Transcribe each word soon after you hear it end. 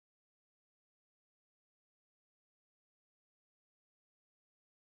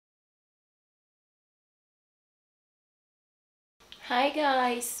Hi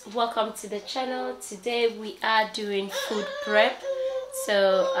guys, welcome to the channel. Today we are doing food prep.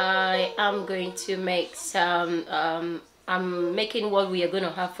 So I am going to make some I'm making what we are going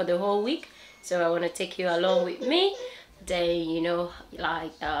to have for the whole week. So I want to take you along with me. Then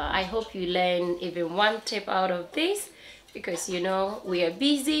I hope you learn even one tip out of this, because we are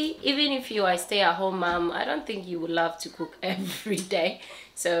busy. Even if you are a stay-at-home mom, I don't think you would love to cook every day.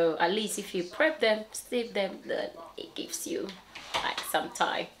 So at least if you prep them, save them, then it gives you like some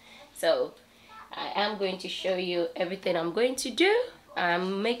time. So I am going to show you everything I'm going to do.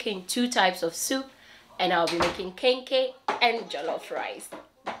 I'm making two types of soup, and I'll be making kenke and jollof rice.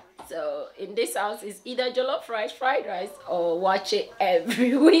 So in this house is either jollof rice, fried rice, or watch it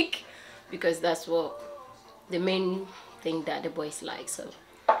every week, because that's what the main thing that the boys like. So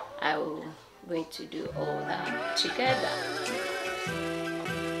I'm going to do all that together.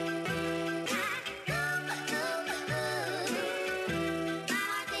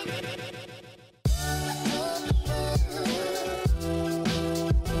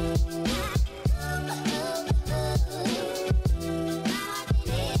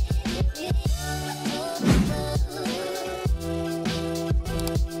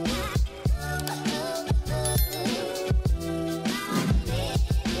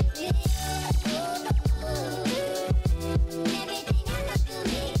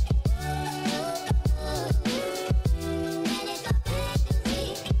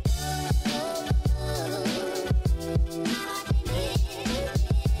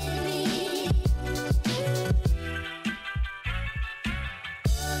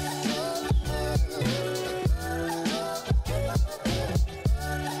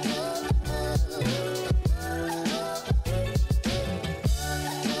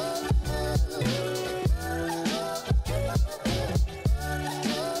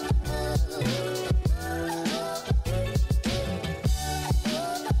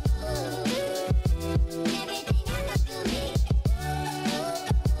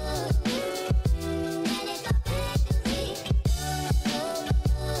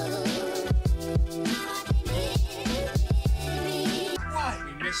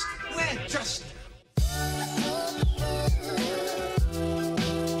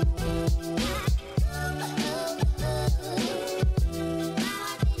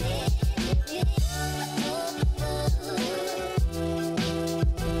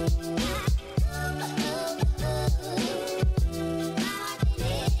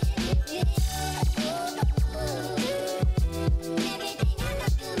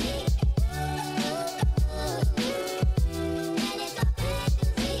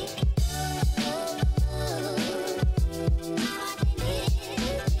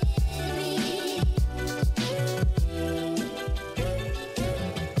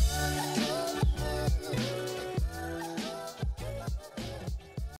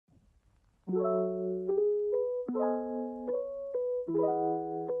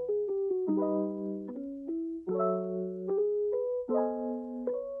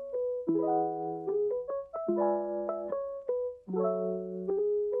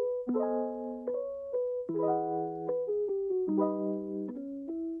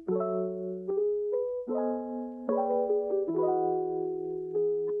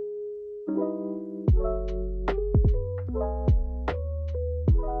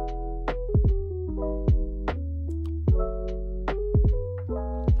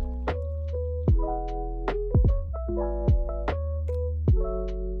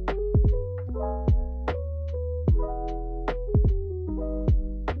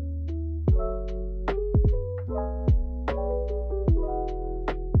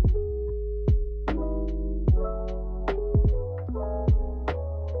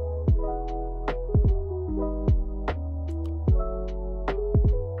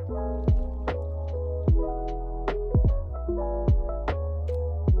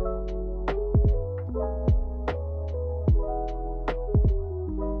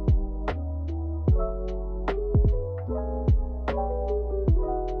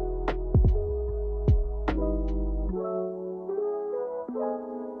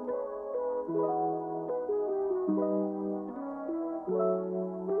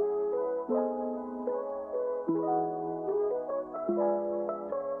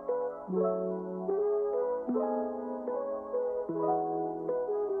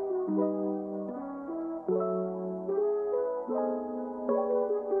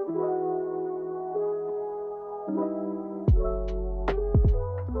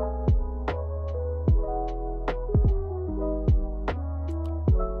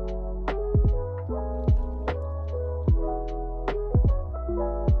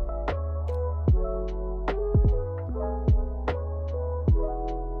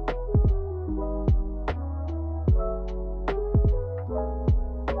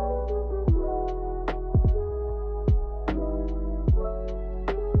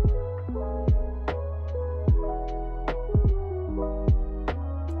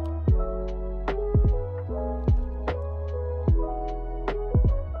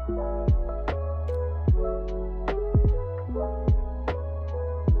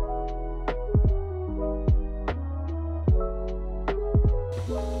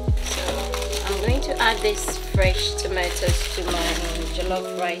 these fresh tomatoes to my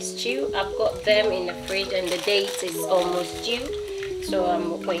jollof rice stew. I've got them in the fridge and the date is almost due, so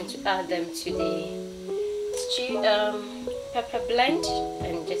I'm going to add them to the stew pepper blend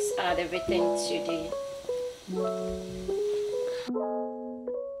and just add everything to the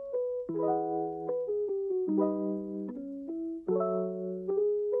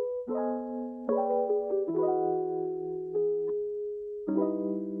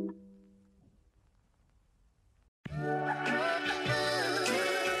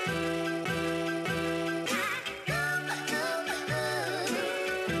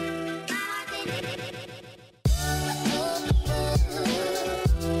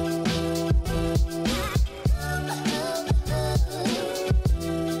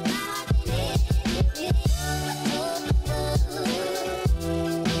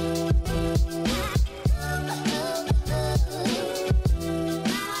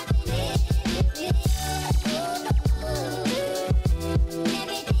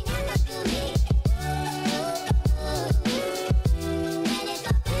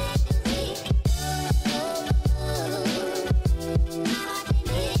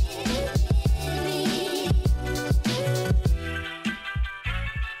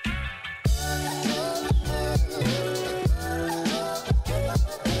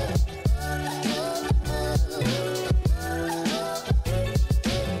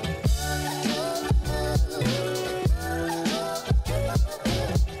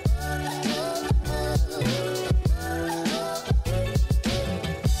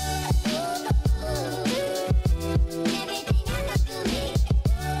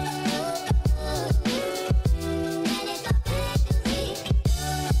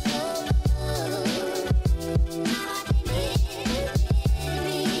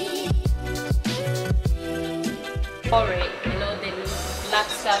porridge. You know, the black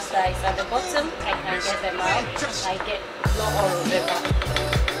stuff that is at the bottom, I can get them out. I get not all of them out.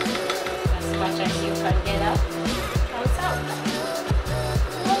 As much as you can get out comes out.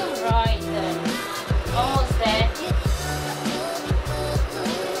 Alright then, almost there.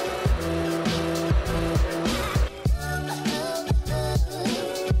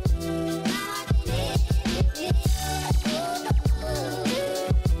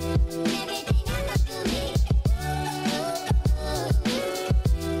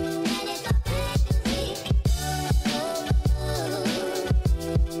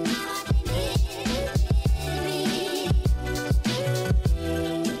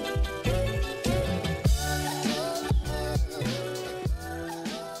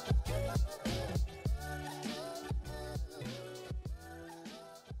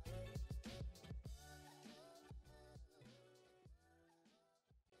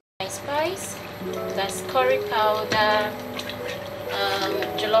 Spice, that's curry powder,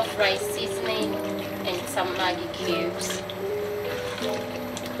 jollof rice seasoning, and some Maggi cubes.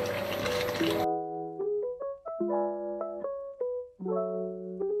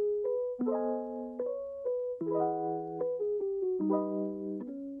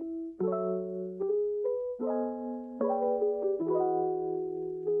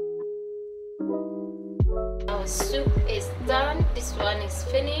 Our soup is done. This one is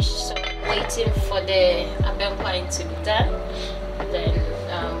finished, so I'm waiting for the abenquine to be done. Then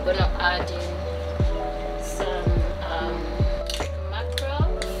I'm gonna add in some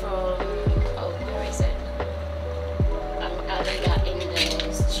mackerel from, oh, where is it? I'm adding that in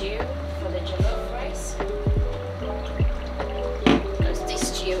the stew for the jollof rice, because this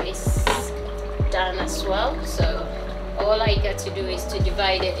stew is done as well. So all I got to do is to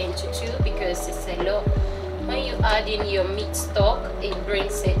divide it into two, because it's a lot. When you add in your meat stock, it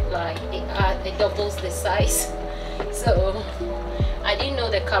brings it like it doubles the size. So I didn't know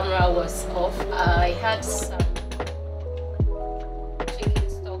the camera was off. I had some chicken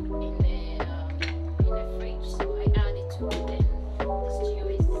stock in the fridge, so I added to it. Then the stew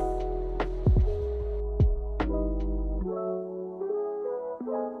is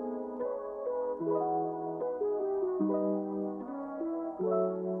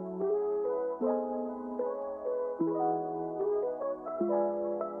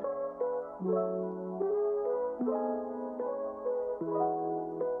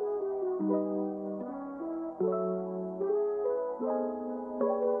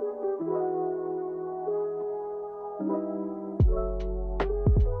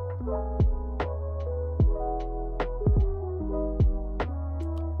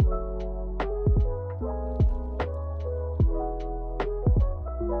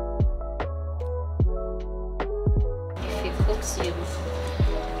you.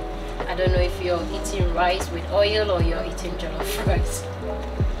 I don't know if you're eating rice with oil or you're eating jollof rice.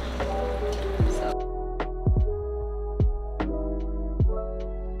 So.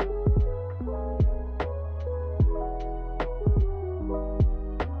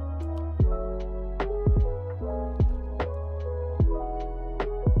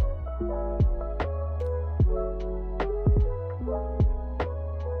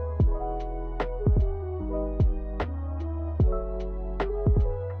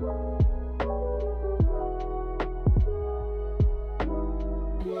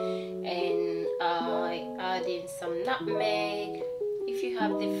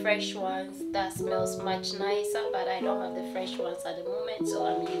 have the fresh ones, that smells much nicer, but I don't have the fresh ones at the moment, so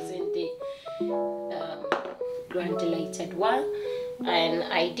I'm using the granulated one. And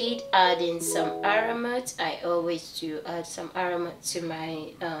I did add in some aromat. I always do add some aromat to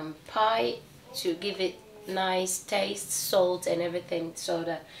my pie to give it nice taste, salt and everything, so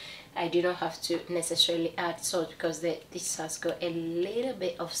that I do not have to necessarily add salt, because this has got a little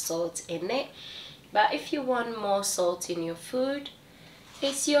bit of salt in it. But if you want more salt in your food,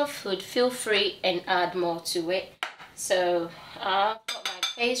 it's your food, feel free and add more to it. So I've got my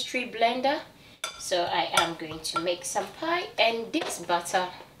pastry blender, so I am going to make some pie. And this butter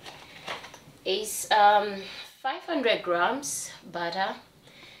is 500 grams butter.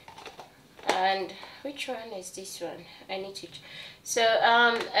 And which one is this one? I need to, so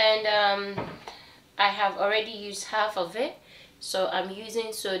I have already used half of it, so I'm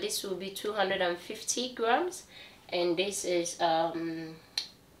using, so this will be 250 grams, and this is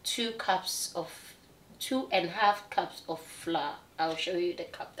 2.5 cups of flour. I'll show you the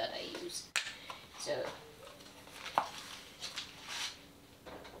cup that I use. So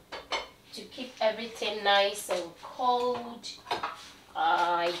to keep everything nice and cold,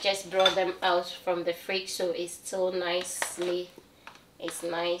 I just brought them out from the fridge, so it's still nicely, it's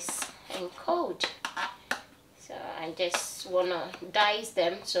nice and cold. So I just wanna dice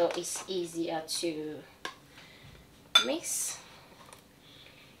them so it's easier to mix.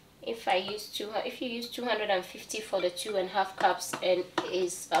 If you use 250 for the 2.5 cups, and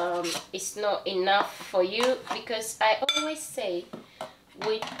it's not enough for you, because I always say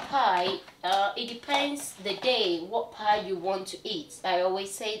with pie, it depends the day what pie you want to eat. I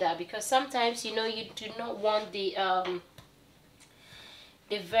always say that, because sometimes, you know, you do not want the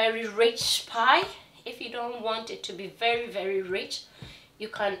very rich pie. If you don't want it to be very, very rich, you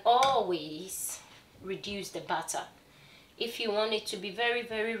can always reduce the butter. If you want it to be very,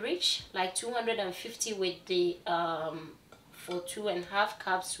 very rich, like 250 with the for 2.5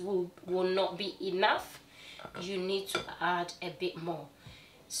 cups will not be enough. You need to add a bit more.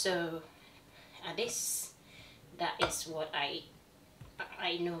 So that is what I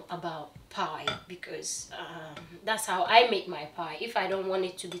know about pie, because that's how I make my pie. If I don't want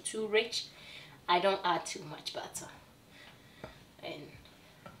it to be too rich, I don't add too much butter. And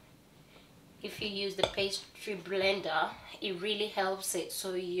if you use the pastry blender, it really helps it,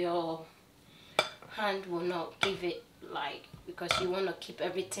 so your hand will not give it, like, because you want to keep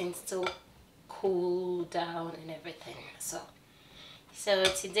everything still cool down and everything. So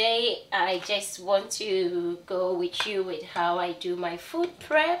today I just want to go with you with how I do my food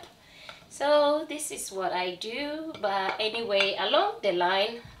prep. So this is what I do, but anyway, along the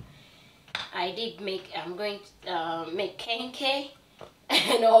line I did make, I'm going to make kenke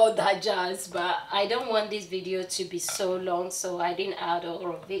and all that jazz, but I don't want this video to be so long, so I didn't add all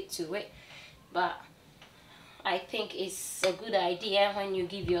of it to it. But I think it's a good idea when you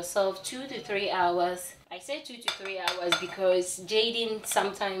give yourself 2 to 3 hours. I say 2 to 3 hours because Jaden,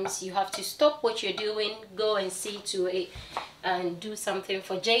 sometimes you have to stop what you're doing, go and see to it and do something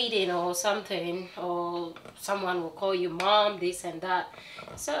for Jaden or something, or someone will call you mom, this and that.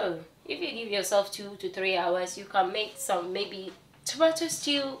 So if you give yourself 2 to 3 hours, you can make some, maybe tomato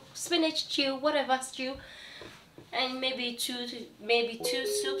stew, spinach stew, whatever stew, and maybe two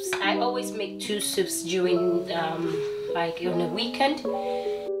soups. I always make 2 soups during like on a weekend.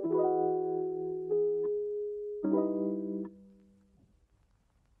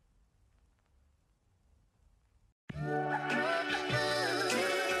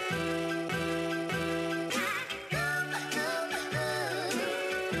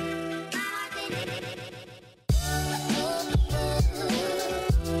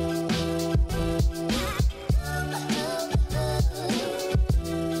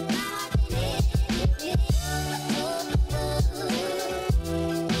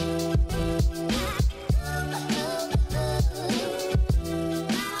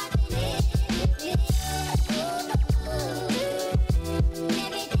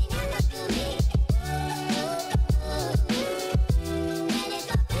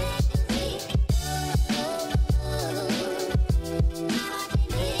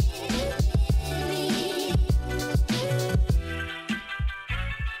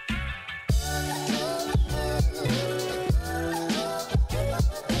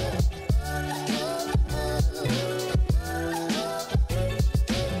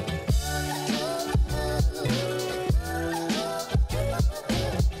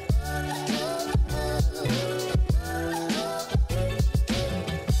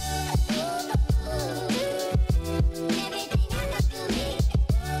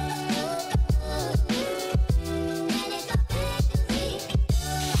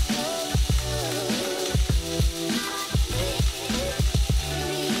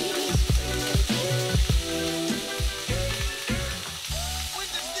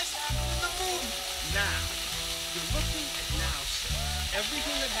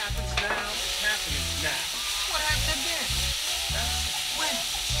 Everything that happens now, happening now. What happened then? When?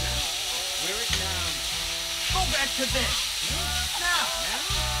 Now. Wear it down. Go back to then. Now. Now?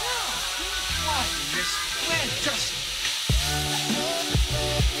 Now. Why? Miss when? Just...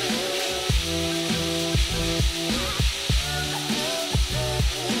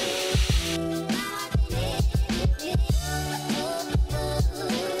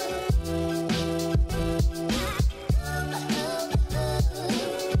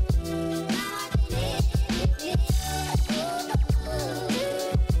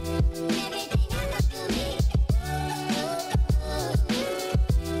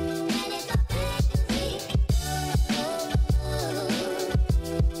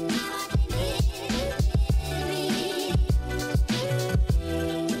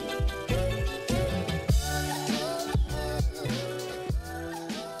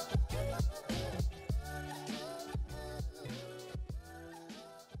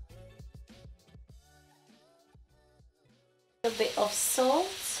 A bit of salt,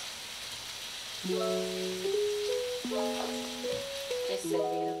 just a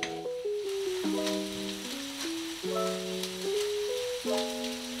little bit.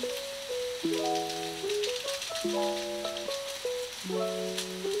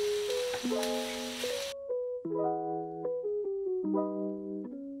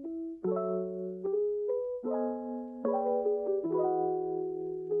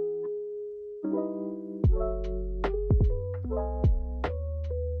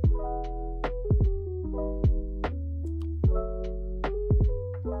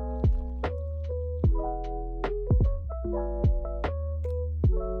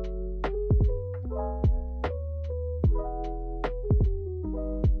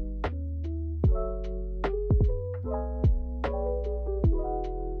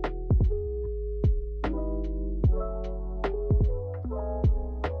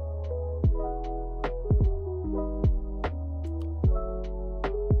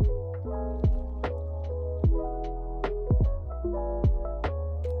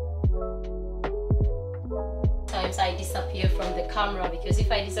 I disappear from the camera, because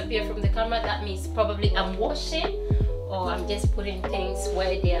if I disappear from the camera, that means probably I'm washing or I'm just putting things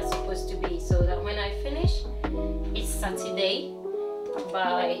where they are supposed to be, so that when I finish, it's Saturday.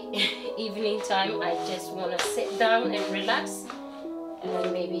 By evening time, I just want to sit down and relax,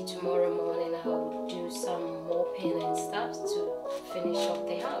 and maybe tomorrow morning I'll do some mopping and stuff to finish off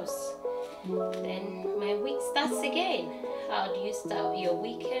the house. Then my week starts again. How do you start your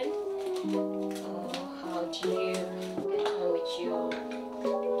weekend? How do you get on with your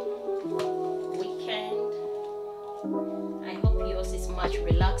weekend? I hope yours is much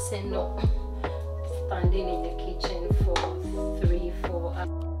relaxing, not standing in the kitchen for 3-4 hours.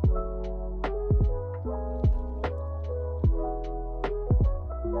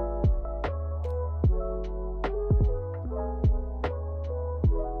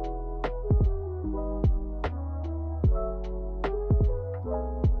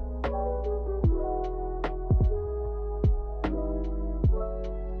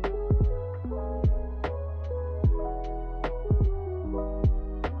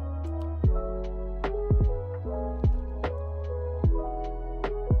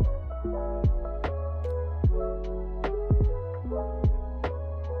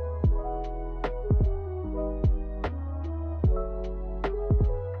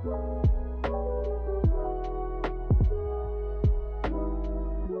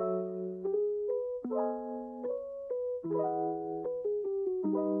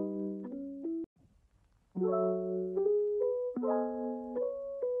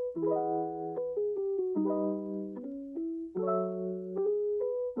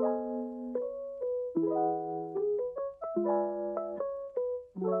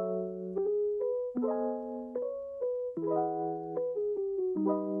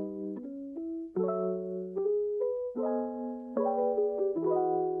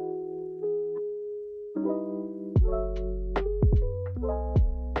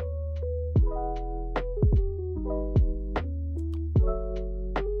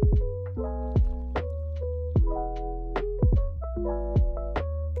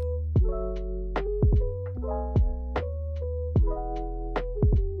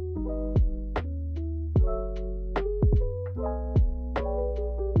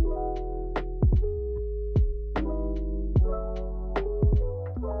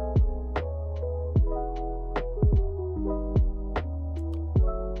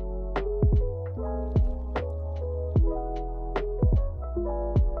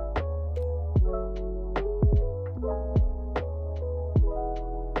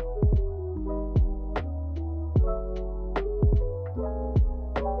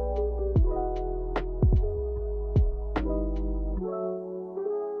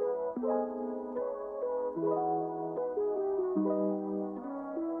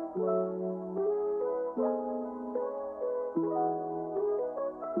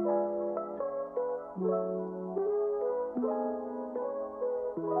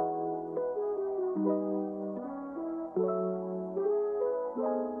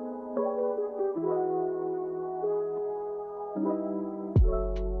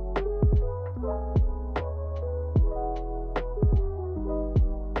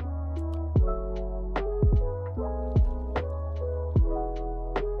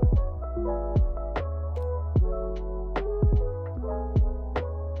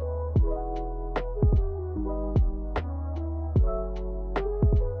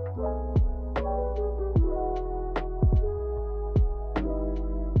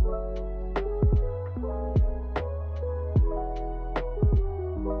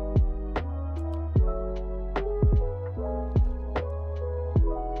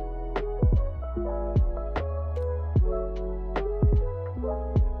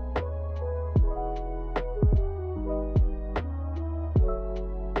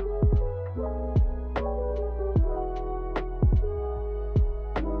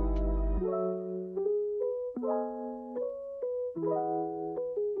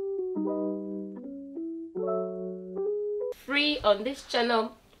 Free on this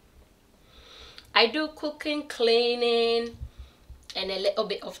channel, I do cooking, cleaning, and a little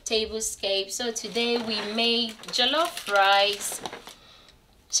bit of tablescape. So today we made jollof rice,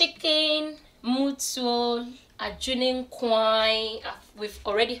 chicken, mutuo, ajunin kwai. We've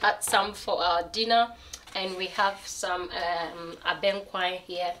already had some for our dinner, and we have some aben kwai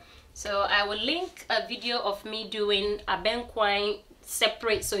here. So I will link a video of me doing aben kwai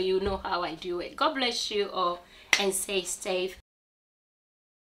separate so you know how I do it. God bless you all and stay safe.